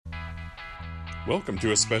Welcome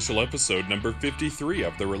to a special episode number 53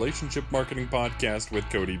 of the Relationship Marketing Podcast with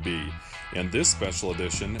Cody B. In this special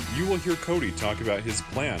edition, you will hear Cody talk about his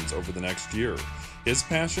plans over the next year. His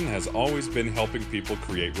passion has always been helping people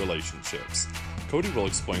create relationships. Cody will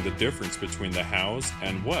explain the difference between the hows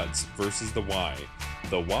and whats versus the why.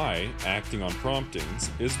 The why, acting on promptings,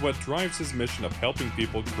 is what drives his mission of helping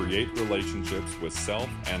people create relationships with self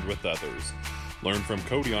and with others. Learn from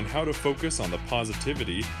Cody on how to focus on the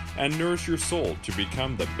positivity and nourish your soul to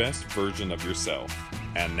become the best version of yourself.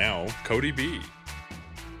 And now, Cody B.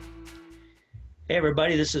 Hey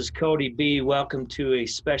everybody, this is Cody B. Welcome to a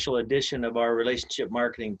special edition of our Relationship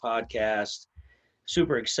Marketing Podcast.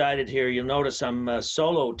 Super excited here. You'll notice I'm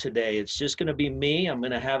solo today. It's just going to be me. I'm going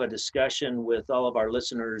to have a discussion with all of our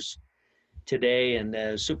listeners today,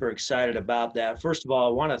 and super excited about that. First of all,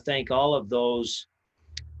 I want to thank all of those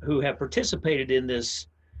who have participated in this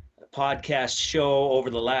podcast show over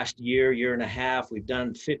the last year and a half. We've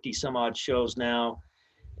done 50 some odd shows now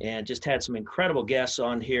and just had some incredible guests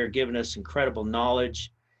on here giving us incredible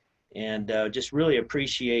knowledge, and just really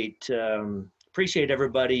appreciate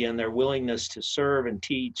everybody and their willingness to serve and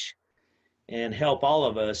teach and help all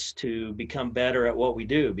of us to become better at what we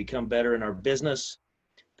do, become better in our business,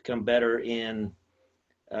 become better in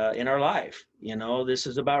our life. You know, this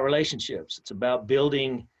is about relationships. It's about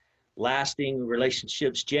building lasting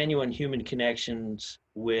relationships, genuine human connections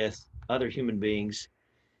with other human beings,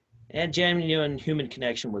 and genuine human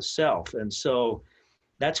connection with self. And so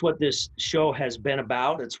that's what this show has been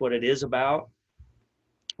about. It's what it is about.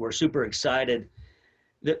 We're super excited.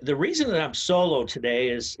 The reason that I'm solo today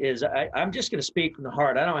is I'm just going to speak from the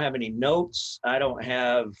heart. I don't have any notes. I don't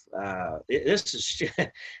have, it's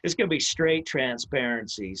going to be straight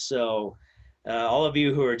transparency. So all of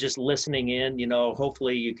you who are just listening in, you know,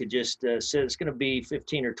 hopefully you could just sit. It's going to be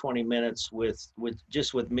 15 or 20 minutes with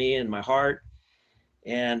me and my heart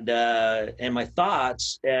and my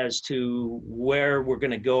thoughts as to where we're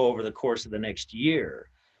going to go over the course of the next year.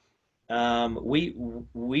 We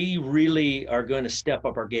really are going to step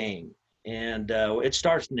up our game, and it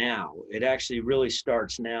starts now. It actually really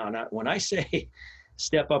starts now. And when I say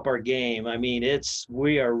step up our game, I mean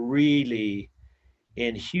we are really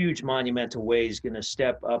in huge monumental ways going to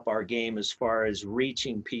step up our game as far as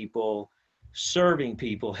reaching people, serving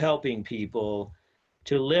people, helping people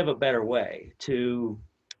to live a better way, to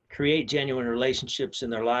create genuine relationships in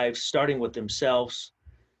their lives, starting with themselves,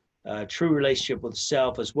 true relationship with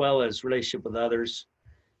self as well as relationship with others.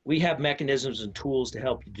 We have mechanisms and tools to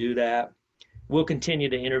help you do that. We'll continue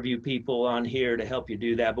to interview people on here to help you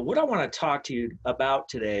do that. But what I want to talk to you about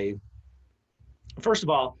today, first of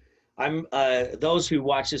all, I'm those who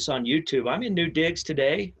watch this on YouTube, I'm in New Digs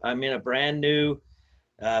today. I'm in a brand new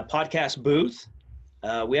podcast booth.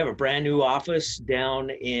 We have a brand new office down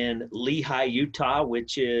in Lehi, Utah,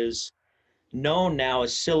 which is known now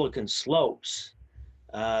as Silicon Slopes.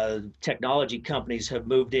 Technology companies have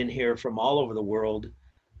moved in here from all over the world.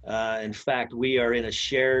 In fact, we are in a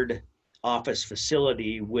shared office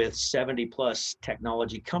facility with 70 plus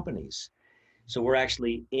technology companies. So we're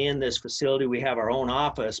actually in this facility. We have our own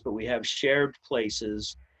office, but we have shared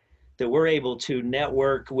places that we're able to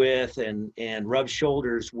network with and rub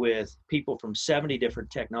shoulders with people from 70 different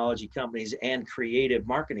technology companies and creative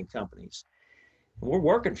marketing companies. We're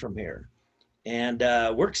working from here. And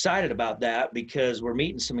we're excited about that because we're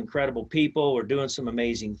meeting some incredible people. We're doing some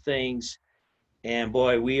amazing things. And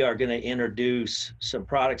boy, we are going to introduce some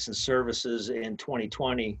products and services in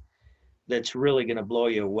 2020 that's really going to blow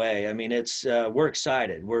you away. I mean, we're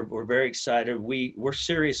excited. We're very excited. We're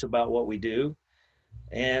serious about what we do,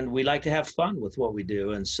 and we like to have fun with what we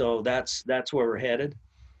do. And so that's where we're headed.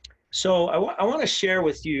 So I want to share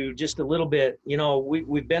with you just a little bit. You know,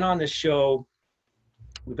 we've been on this show.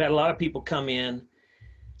 We've had a lot of people come in,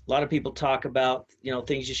 a lot of people talk about, you know,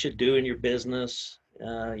 things you should do in your business,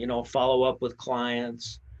 you know, follow up with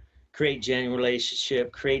clients, create genuine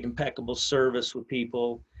relationship, create impeccable service with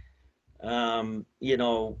people, you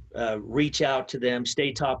know, reach out to them,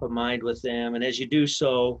 stay top of mind with them. And as you do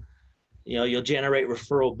so, you know, you'll generate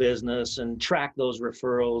referral business and track those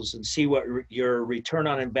referrals and see what your return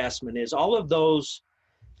on investment is. All of those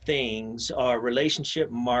things are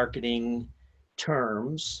relationship marketing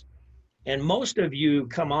terms, and most of you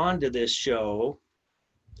come on to this show,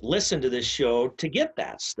 listen to this show to get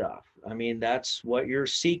that stuff. I mean, that's what you're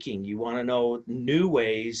seeking. You want to know new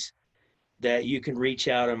ways that you can reach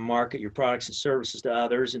out and market your products and services to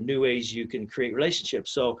others, and new ways you can create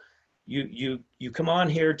relationships. So you come on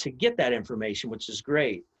here to get that information, which is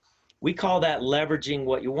great. We call that leveraging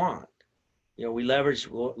what you want. You know, we leverage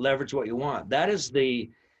what you want. That is the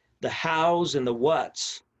hows and the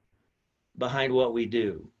whats behind what we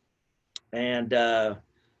do. And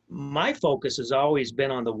my focus has always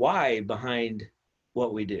been on the why behind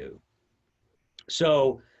what we do.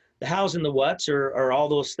 So the hows and the whats are all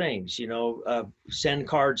those things, send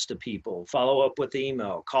cards to people, follow up with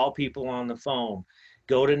email, call people on the phone,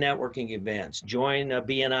 go to networking events, join a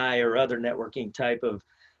BNI or other networking type of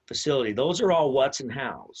facility. Those are all whats and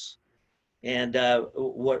hows. And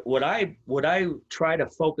what I try to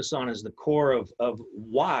focus on is the core of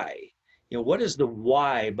why. What is the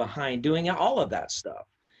why behind doing all of that stuff?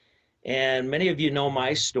 And many of you know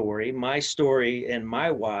my story. My story and my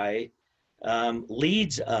why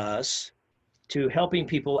leads us to helping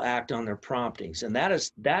people act on their promptings, and that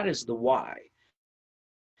is the why.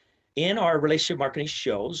 In our relationship marketing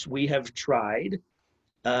shows, we have tried,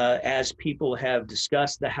 as people have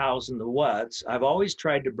discussed the hows and the whats, I've always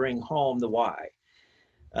tried to bring home the why,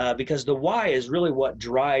 because the why is really what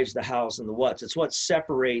drives the hows and the whats. It's what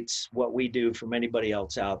separates what we do from anybody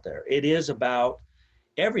else out there. It is about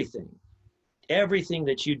everything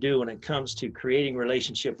that you do when it comes to creating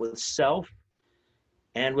relationship with self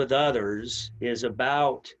and with others is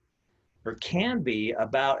about, or can be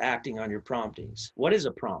about, acting on your promptings. What is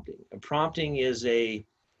a prompting? A prompting is a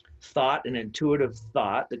thought, an intuitive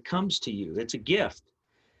thought that comes to you. It's a gift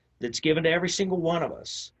that's given to every single one of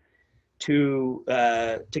us to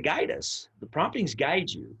guide us. The promptings guide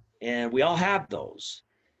you, and we all have those.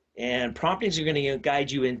 And promptings are going to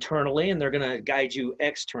guide you internally, and they're going to guide you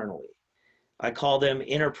externally. I call them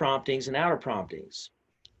inner promptings and outer promptings.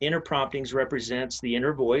 Inner promptings represents the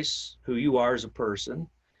inner voice, who you are as a person.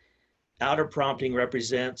 Outer prompting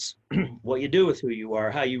represents what you do with who you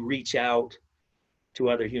are, how you reach out to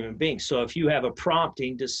other human beings. So if you have a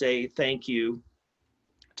prompting to say thank you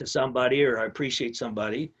to somebody, or I appreciate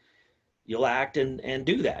somebody, you'll act and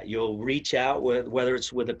do that. You'll reach out, with whether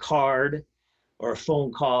it's with a card or a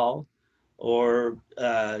phone call or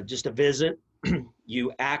just a visit.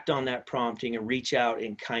 You act on that prompting and reach out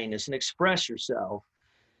in kindness and express yourself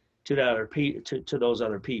to those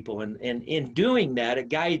other people. And in doing that, it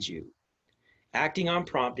guides you. Acting on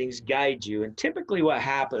promptings guides you. And typically what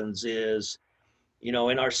happens is, in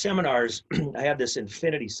our seminars, I have this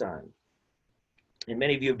infinity sign. And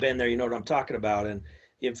many of you have been there, you know what I'm talking about. And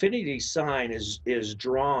the infinity sign is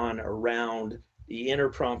drawn around the inner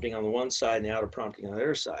prompting on the one side and the outer prompting on the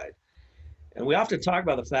other side. And we often talk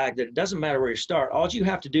about the fact that it doesn't matter where you start. All you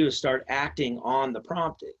have to do is start acting on the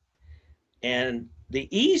prompting. And the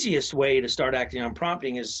easiest way to start acting on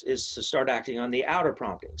prompting is to start acting on the outer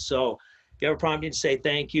prompting. So if you have a prompting to say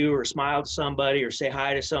thank you, or smile to somebody, or say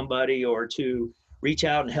hi to somebody, or to reach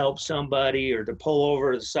out and help somebody, or to pull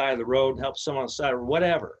over to the side of the road and help someone on the side, or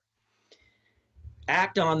whatever,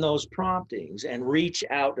 act on those promptings and reach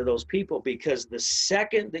out to those people, because the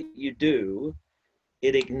second that you do,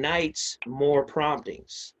 it ignites more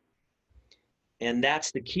promptings. And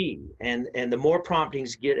that's the key. And the more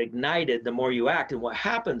promptings get ignited, the more you act. And what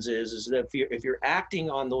happens is that if you're acting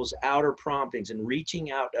on those outer promptings and reaching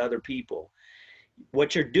out to other people,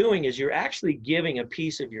 what you're doing is you're actually giving a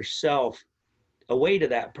piece of yourself away to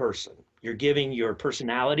that person. You're giving your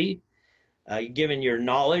personality, you're giving your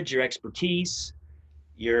knowledge, your expertise,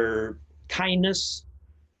 your kindness.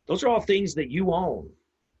 Those are all things that you own.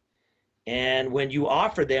 And when you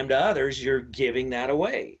offer them to others, you're giving that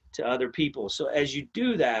away to other people. So as you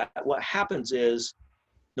do that, what happens is,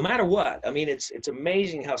 no matter what, I mean, it's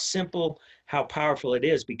amazing how simple, how powerful it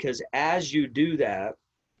is, because as you do that,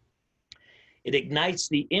 it ignites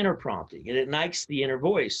the inner prompting, it ignites the inner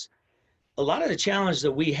voice. A lot of the challenge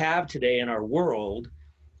that we have today in our world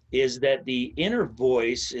is that the inner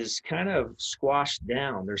voice is kind of squashed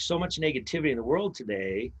down. There's so much negativity in the world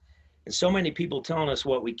today, and so many people telling us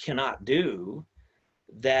what we cannot do,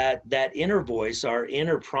 that inner voice, our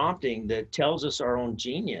inner prompting that tells us our own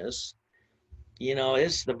genius,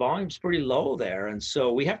 the volume's pretty low there. And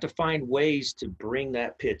so we have to find ways to bring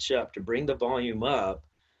that pitch up, to bring the volume up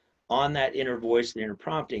on that inner voice, the inner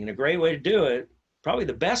prompting. And a great way to do it, probably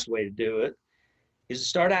the best way to do it, is to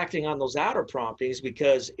start acting on those outer promptings,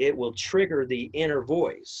 because it will trigger the inner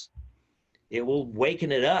voice. It will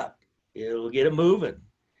waken it up. It'll get it moving.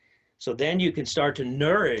 So then you can start to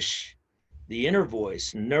nourish the inner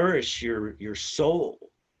voice, nourish your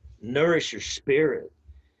soul, nourish your spirit,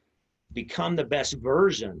 become the best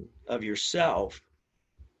version of yourself,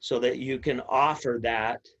 so that you can offer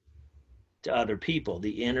that to other people, the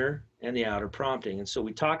inner and the outer prompting. And so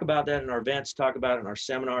we talk about that in our events, talk about it in our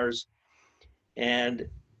seminars, and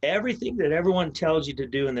everything that everyone tells you to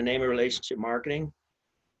do in the name of relationship marketing,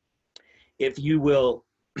 if you will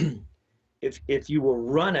if you will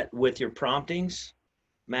run it with your promptings,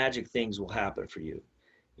 magic things will happen for you.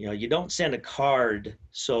 You don't send a card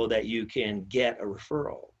so that you can get a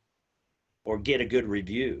referral or get a good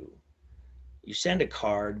review. You send a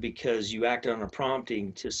card because you acted on a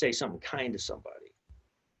prompting to say something kind to somebody,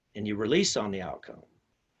 and you release on the outcome.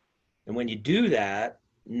 And when you do that,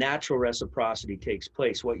 natural reciprocity takes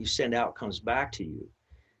place. What you send out comes back to you.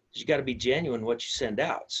 You got to be genuine what you send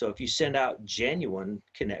out. So if you send out genuine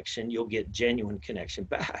connection, you'll get genuine connection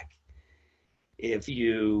back. If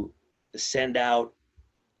you send out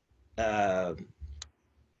an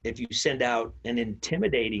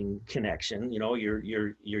intimidating connection,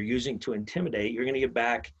 you're using to intimidate, you're going to get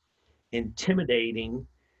back intimidating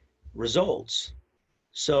results.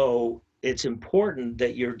 So it's important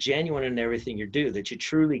that you're genuine in everything you do, that you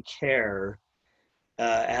truly care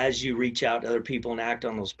as you reach out to other people and act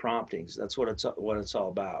on those promptings. That's what it's all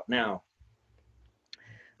about. Now,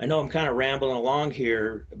 I know I'm kind of rambling along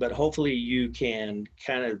here, but hopefully you can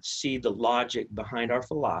kind of see the logic behind our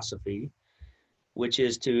philosophy, which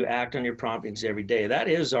is to act on your promptings every day. That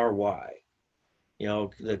is our why.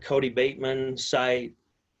 The Cody Bateman site,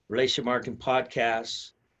 Relationship Marketing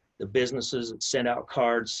Podcasts, the businesses that send out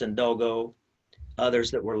cards, Sendogo, others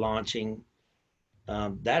that we're launching.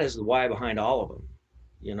 That is the why behind all of them.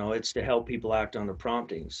 It's to help people act on their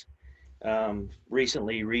promptings.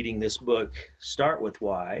 Recently reading this book, Start With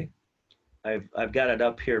Why. I've got it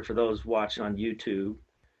up here for those watching on YouTube.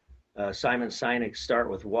 Simon Sinek's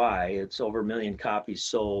Start With Why. It's over 1 million copies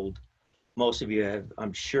sold. Most of you have,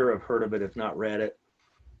 I'm sure, have heard of it, if not read it.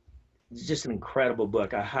 It's just an incredible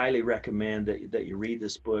book. I highly recommend that you read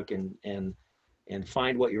this book and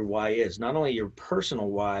find what your why is. Not only your personal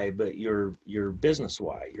why, but your business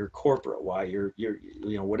why, your corporate why, your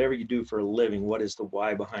whatever you do for a living. What is the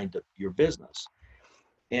why behind your business?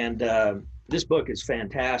 And this book is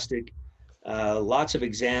fantastic. Lots of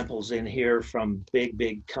examples in here from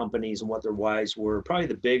big companies and what their whys were. Probably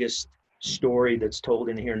the biggest story that's told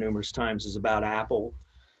in here numerous times is about Apple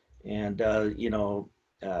and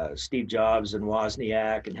Steve Jobs and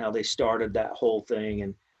Wozniak and how they started that whole thing.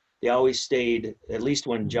 And they always stayed, at least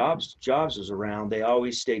when Jobs was around, they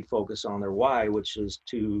always stayed focused on their why, which is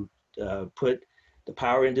to put the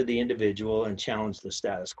power into the individual and challenge the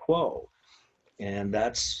status quo. And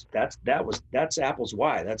that's Apple's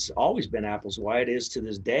why. That's always been Apple's why. It is to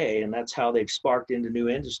this day, and that's how they've sparked into new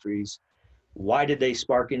industries. Why did they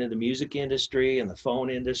spark into the music industry and the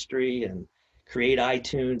phone industry and create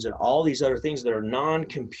iTunes and all these other things that are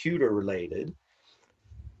non-computer related?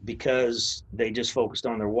 Because they just focused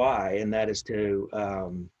on their why, and that is to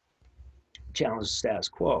challenge the status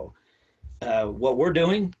quo. What we're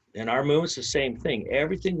doing in our movement's the same thing.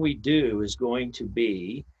 Everything we do is going to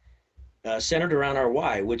be centered around our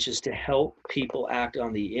why, which is to help people act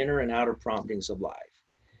on the inner and outer promptings of life,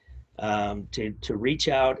 to reach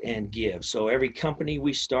out and give. So every company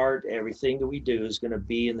we start, everything that we do is going to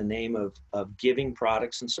be in the name of giving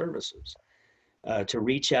products and services, to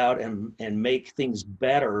reach out and make things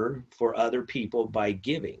better for other people by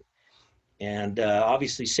giving. And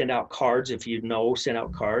obviously send out cards. If send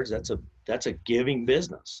out cards, that's a giving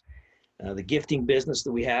business. The gifting business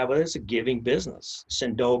that we have is a giving business.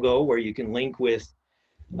 Sendogo, where you can link with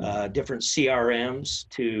different CRMs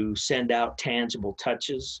to send out tangible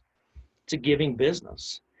touches. It's a giving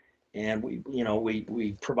business. And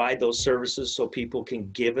we provide those services so people can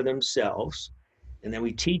give of themselves. And then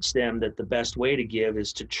we teach them that the best way to give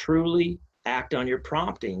is to truly act on your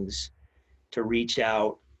promptings to reach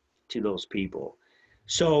out to those people.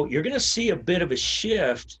 So you're going to see a bit of a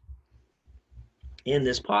shift in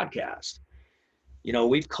this podcast.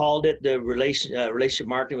 We've called it the relationship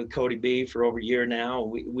marketing with Cody B for over a year now.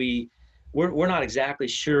 We're not exactly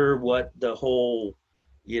sure what the whole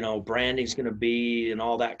branding is going to be and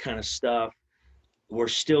all that kind of stuff. We're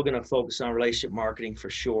still going to focus on relationship marketing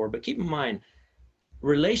for sure, but keep in mind,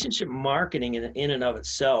 relationship marketing in and of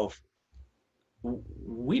itself,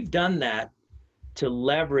 we've done that to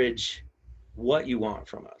leverage what you want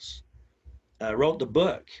from us. Wrote the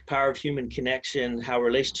book, Power of Human Connection, How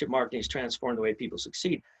Relationship Marketing has Transformed the Way People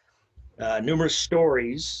Succeed. Numerous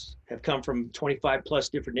stories have come from 25 plus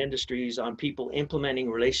different industries on people implementing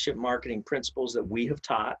relationship marketing principles that we have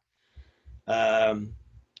taught,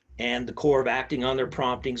 and the core of acting on their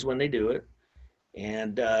promptings when they do it,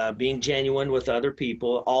 and being genuine with other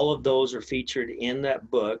people. All of those are featured in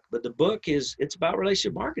that book, but the book it's about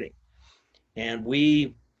relationship marketing. And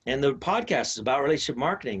the podcast is about relationship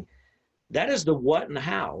marketing. That is the what and the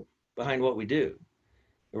how behind what we do.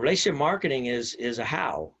 Relationship marketing is a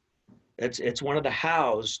how. It's one of the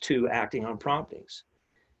hows to acting on promptings.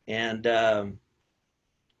 And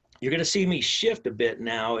you're going to see me shift a bit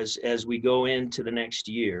now as we go into the next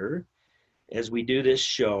year. as we do this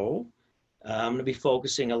show, I'm going to be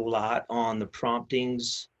focusing a lot on the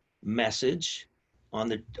promptings message, on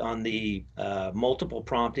the multiple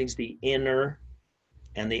promptings, the inner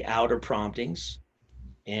and the outer promptings.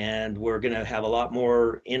 And we're going to have a lot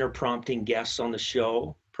more inner prompting guests on the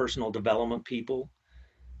show, personal development people,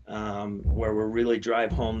 where we'll really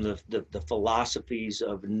drive home the philosophies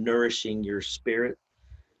of nourishing your spirit,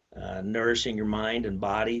 nourishing your mind and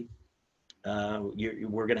body.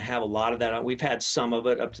 We're going to have a lot of that. We've had some of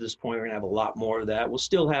it up to this point. We're going to have a lot more of that. We'll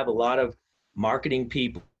still have a lot of marketing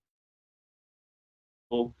people,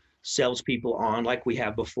 salespeople on like we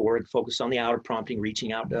have before, and focus on the outer prompting,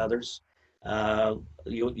 reaching out to others.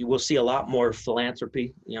 You will see a lot more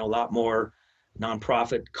philanthropy, a lot more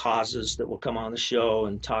nonprofit causes that will come on the show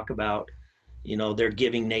and talk about, their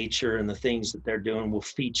giving nature and the things that they're doing. We'll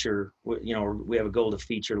feature, we have a goal to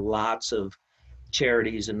feature lots of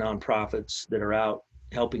charities and nonprofits that are out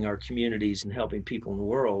helping our communities and helping people in the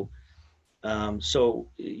world. So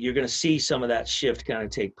you're going to see some of that shift kind of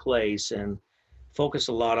take place and focus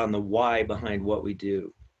a lot on the why behind what we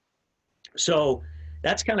do. So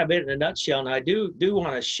that's kind of it in a nutshell. And I do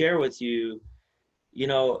want to share with you,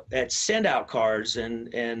 at Send Out Cards,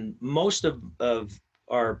 and most of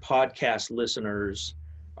our podcast listeners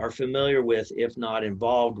are familiar with, if not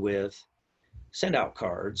involved with, Send Out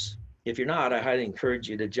Cards. If you're not, I highly encourage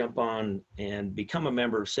you to jump on and become a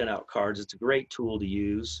member of Send Out Cards. It's a great tool to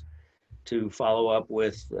use to follow up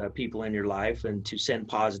with people in your life and to send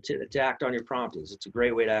positive, to act on your promptings. It's a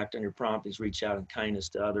great way to act on your promptings, reach out in kindness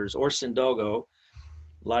to others. Or Sendogo.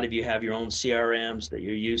 A lot of you have your own CRMs that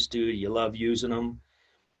you're used to. You love using them.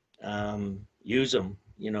 Use them.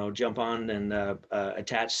 Jump on and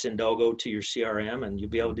attach Sendogo to your CRM, and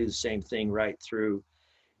you'll be able to do the same thing right through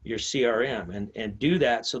your CRM, and do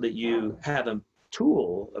that so that you have a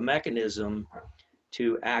tool, a mechanism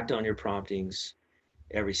to act on your promptings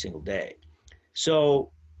every single day.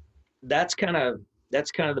 So that's kind of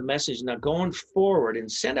the message. Now going forward in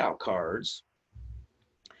Send Out Cards,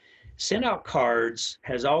 Send Out Cards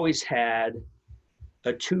has always had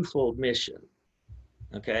a twofold mission.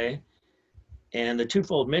 Okay. And the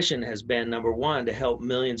twofold mission has been, number one, to help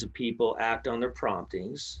millions of people act on their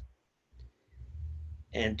promptings.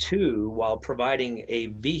 And two, while providing a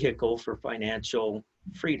vehicle for financial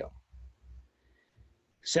freedom.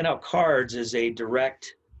 Send Out Cards is a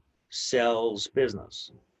direct sales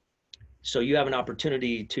business. So you have an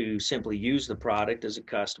opportunity to simply use the product as a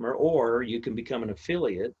customer, or you can become an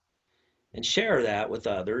affiliate and share that with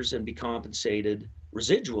others and be compensated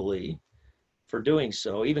residually for doing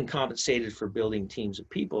so, even compensated for building teams of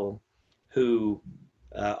people who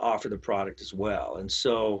offer the product as well. And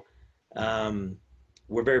so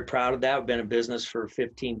we're very proud of that. We've been in business for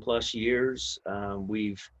 15 plus years.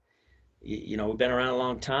 We've been around a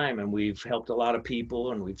long time, and we've helped a lot of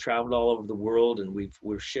people, and we've traveled all over the world, and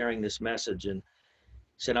we're sharing this message, and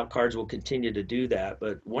Send Out Cards will continue to do that.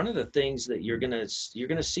 But one of the things that you're gonna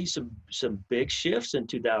see some big shifts in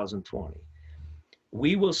 2020.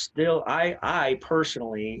 We will still, I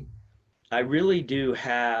personally, I really do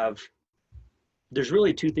have, there's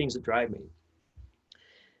really two things that drive me.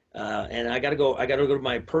 And I gotta go to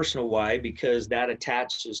my personal why, because that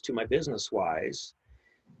attaches to my business whys.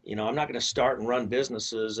 I'm not gonna start and run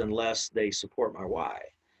businesses unless they support my why.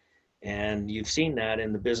 And you've seen that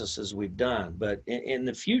in the businesses we've done. But in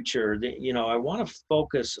the future, I wanna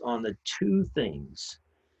focus on the two things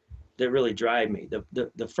that really drive me.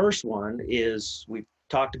 The first one is, we've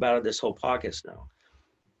talked about it this whole podcast now.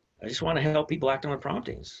 I just want to help people act on their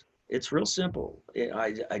promptings. It's real simple.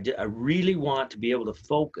 I really want to be able to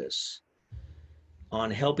focus on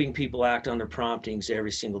helping people act on their promptings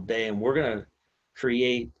every single day. And we're going to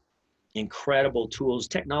create incredible tools.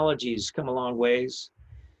 Technology's come a long ways.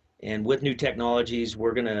 And with new technologies,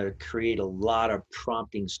 we're going to create a lot of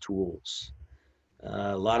promptings tools,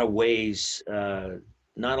 a lot of ways,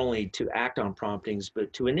 not only to act on promptings,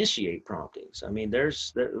 but to initiate promptings. I mean, we're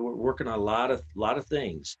working on a lot of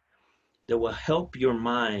things that will help your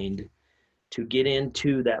mind to get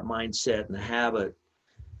into that mindset and the habit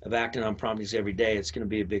of acting on promptings every day. It's going to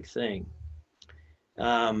be a big thing.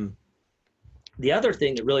 The other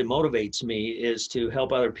thing that really motivates me is to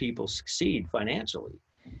help other people succeed financially.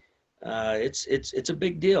 It's a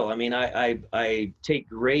big deal. I mean, I take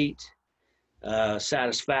great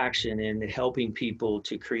satisfaction in helping people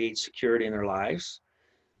to create security in their lives,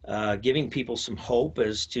 giving people some hope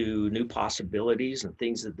as to new possibilities and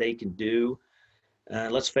things that they can do.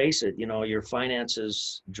 Let's face it, your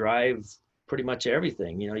finances drive pretty much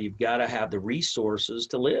everything. You've got to have the resources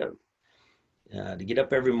to live, to get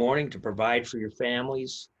up every morning, to provide for your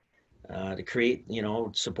families, to create,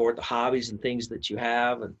 support the hobbies and things that you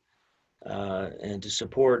have, and to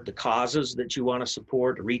support the causes that you want to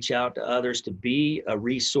support, to reach out to others, to be a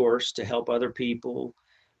resource to help other people,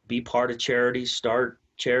 be part of charities, start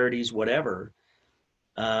charities, whatever.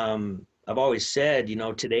 I've always said,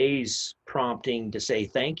 today's prompting to say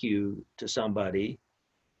thank you to somebody,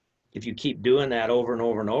 if you keep doing that over and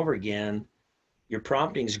over and over again, your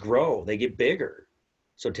promptings grow, they get bigger.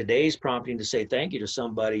 So today's prompting to say thank you to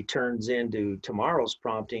somebody turns into tomorrow's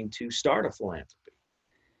prompting to start a philanthropy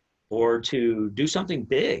or to do something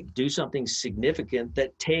big, do something significant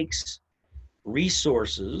that takes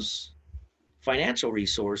resources, financial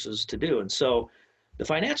resources to do. And so the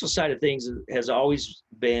financial side of things has always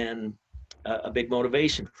been a big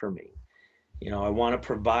motivation for me. I want to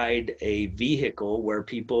provide a vehicle where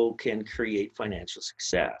people can create financial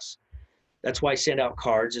success. That's why Send Out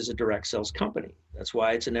Cards is a direct sales company. That's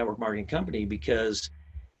why it's a network marketing company, because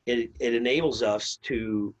it enables us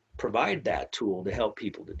to provide that tool to help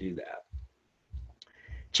people to do that.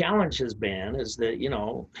 Challenge has been is that,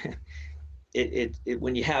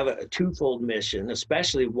 when you have a twofold mission,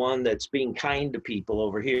 especially one that's being kind to people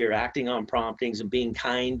over here, acting on promptings and being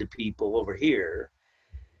kind to people over here.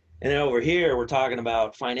 And then over here, we're talking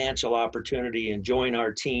about financial opportunity and join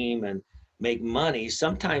our team and make money.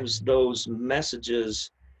 Sometimes those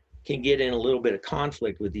messages can get in a little bit of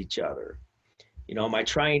conflict with each other. Am I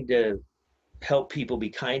trying to help people be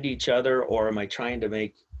kind to each other, or am I trying to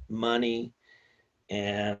make money?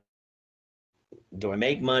 And do I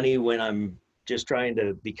make money when I'm just trying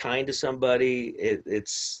to be kind to somebody?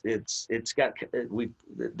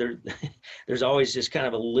 There's always just kind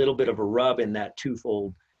of a little bit of a rub in that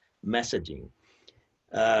twofold messaging.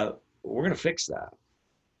 We're going to fix that.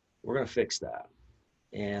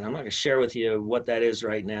 And I'm not going to share with you what that is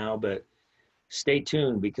right now, but stay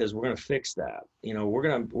tuned, because we're going to fix that. We're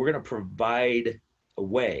going to provide a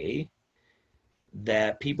way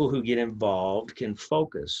that people who get involved can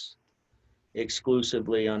focus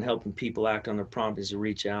exclusively on helping people act on their promptings to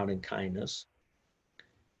reach out in kindness.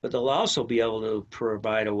 But they'll also be able to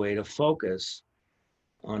provide a way to focus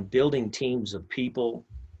on building teams of people,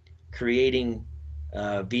 creating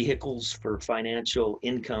vehicles for financial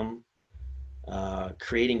income,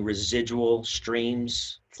 creating residual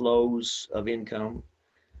streams, flows of income.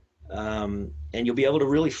 And you'll be able to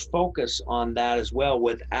really focus on that as well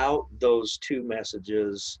without those two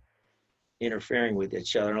messages interfering with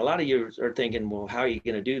each other. And a lot of you are thinking, well, how are you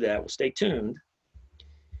going to do that? Well, stay tuned,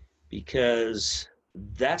 because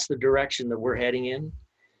that's the direction that we're heading in.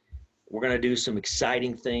 We're going to do some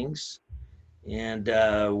exciting things. And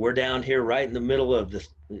we're down here right in the middle of the,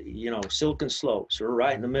 Silicon Slopes. We're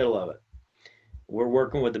right in the middle of it. We're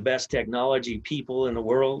working with the best technology people in the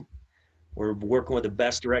world. We're working with the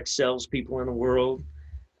best direct sales people in the world.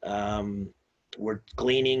 We're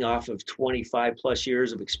gleaning off of 25 plus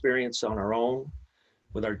years of experience on our own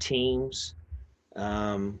with our teams.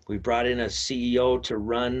 We brought in a CEO to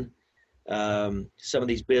run some of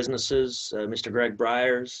these businesses, Mr. Greg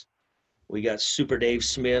Bryers. We got Super Dave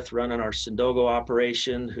Smith running our Sendogo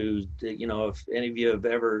operation, who, if any of you have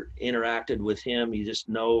ever interacted with him, you just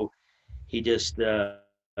know he just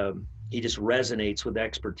resonates with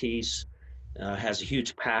expertise, has a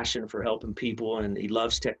huge passion for helping people, and he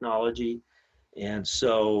loves technology. And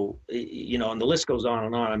so, and the list goes on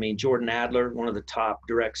and on. I mean, Jordan Adler, one of the top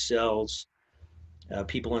direct sales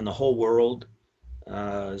people in the whole world,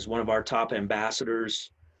 is one of our top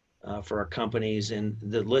ambassadors for our companies, and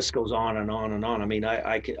the list goes on and on and on. I mean,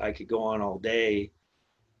 I could go on all day.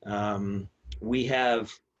 We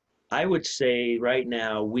have, I would say right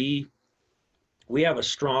now, we have a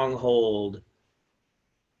stronghold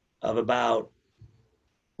of about,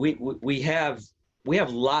 we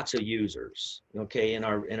have lots of users, okay, in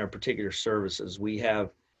our particular services. We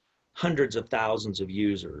have hundreds of thousands of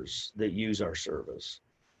users that use our service.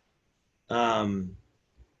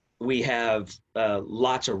 We have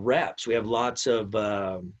lots of reps. We have lots of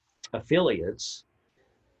affiliates,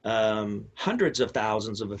 hundreds of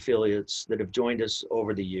thousands of affiliates that have joined us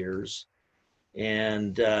over the years,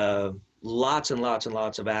 and lots and lots and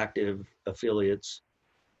lots of active affiliates.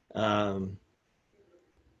 And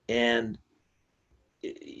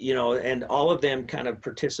all of them kind of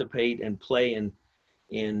participate and play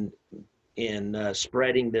in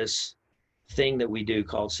spreading this thing that we do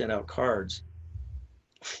called Send Out Cards.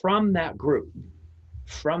 From that group,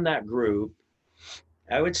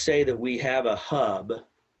 I would say that we have a hub.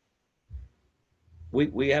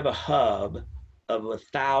 We have a hub of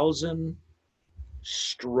 1,000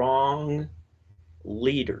 strong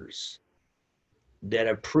leaders that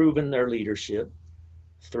have proven their leadership,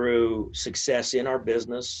 through success in our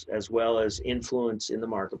business as well as influence in the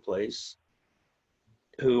marketplace,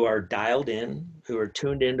 who are dialed in, who are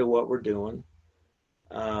tuned into what we're doing,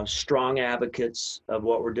 strong advocates of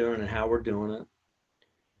what we're doing and how we're doing it.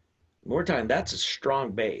 More time, that's a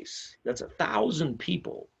strong base. That's 1,000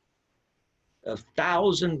 people, a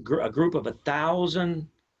group of 1,000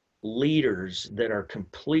 leaders that are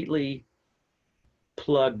completely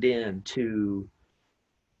plugged in to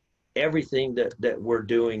everything that we're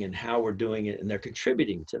doing and how we're doing it, and they're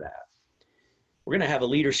contributing to that. We're going to have a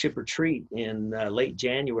leadership retreat in late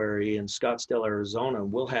January in Scottsdale, Arizona.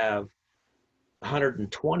 We'll have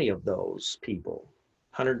 120 of those people,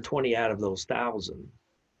 120 out of those 1,000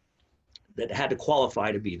 that had to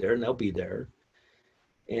qualify to be there, and they'll be there.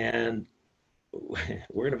 And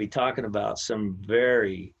we're going to be talking about some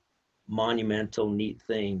very monumental, neat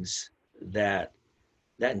things that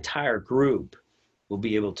entire group will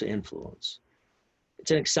be able to influence.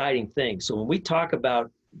 It's an exciting thing. So when we talk about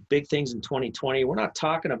big things in 2020, we're not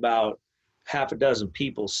talking about half a dozen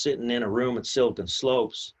people sitting in a room at Silicon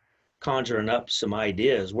Slopes conjuring up some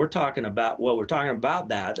ideas. We're talking about,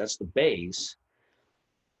 that's the base,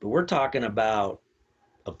 but we're talking about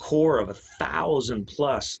a core of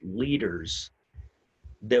 1,000+ leaders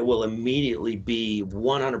that will immediately be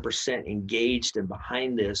 100% engaged and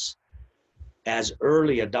behind this as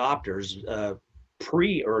early adopters,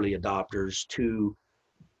 pre-early adopters, to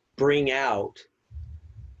bring out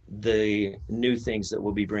the new things that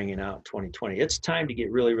we'll be bringing out in 2020. It's time to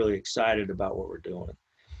get really, really excited about what we're doing.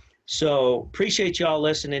 So appreciate y'all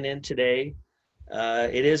listening in today.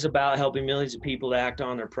 It is about helping millions of people to act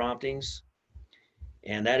on their promptings.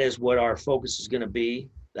 And that is what our focus is going to be.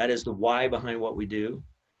 That is the why behind what we do.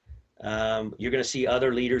 You're going to see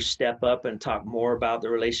other leaders step up and talk more about the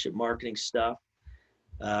relationship marketing stuff.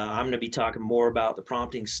 I'm going to be talking more about the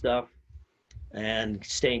prompting stuff and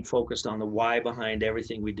staying focused on the why behind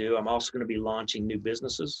everything we do. I'm also going to be launching new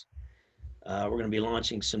businesses. We're going to be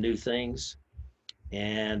launching some new things.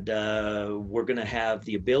 And we're going to have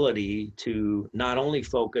the ability to not only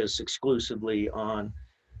focus exclusively on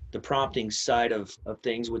the prompting side of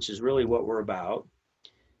things, which is really what we're about,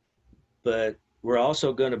 but we're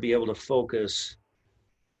also going to be able to focus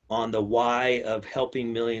on the why of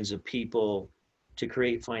helping millions of people to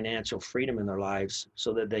create financial freedom in their lives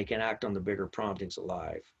so that they can act on the bigger promptings of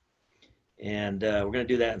life. And we're going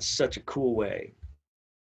to do that in such a cool way.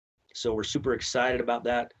 So we're super excited about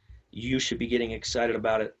that. You should be getting excited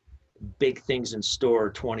about it. Big things in store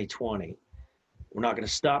 2020. We're not going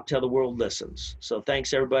to stop till the world listens. So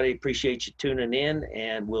thanks, everybody. Appreciate you tuning in,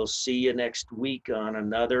 and we'll see you next week on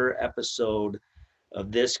another episode of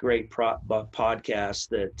this great podcast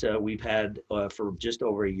that we've had for just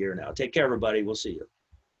over a year now. Take care, everybody. We'll see you.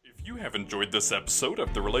 If you have enjoyed this episode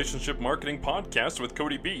of the Relationship Marketing Podcast with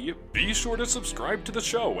Cody B, be sure to subscribe to the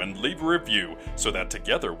show and leave a review so that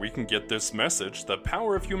together we can get this message, The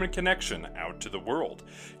Power of Human Connection, out to the world.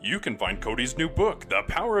 You can find Cody's new book, The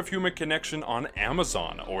Power of Human Connection, on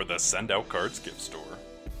Amazon or the Send Out Cards gift store.